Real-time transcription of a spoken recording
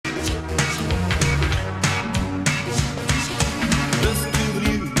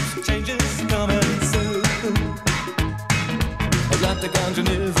Atlantic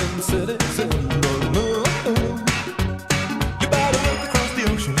engineers and citizens. You better look across the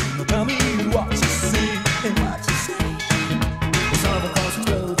ocean, tell me what you see. The sun across the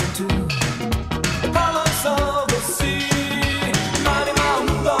road into the palace of the sea. Mighty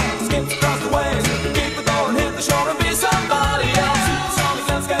mountain dog skips across the waves. Keep it going, hit the shore and be somebody else. See the sonic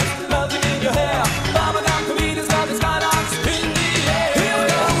landscape melting in your hair. Bubblegum comedians got the skylarks in the air. Here we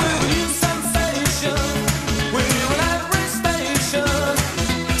go with a new sensation. We're in every station.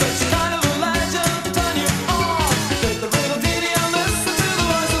 Such a kind of a legend to turn you on. Take the little ditty and listen to the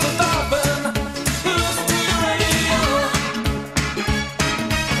voice of the dolphin. Listen to your radio.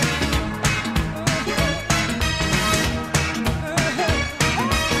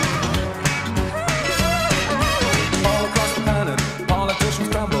 All across the planet, politicians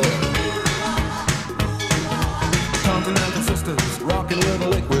tremble. Continental sisters rocking with a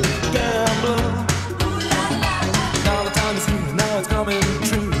liquid gambler. Now the time is here, now it's coming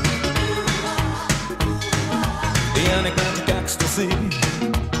true. The enigmatic ecstasy.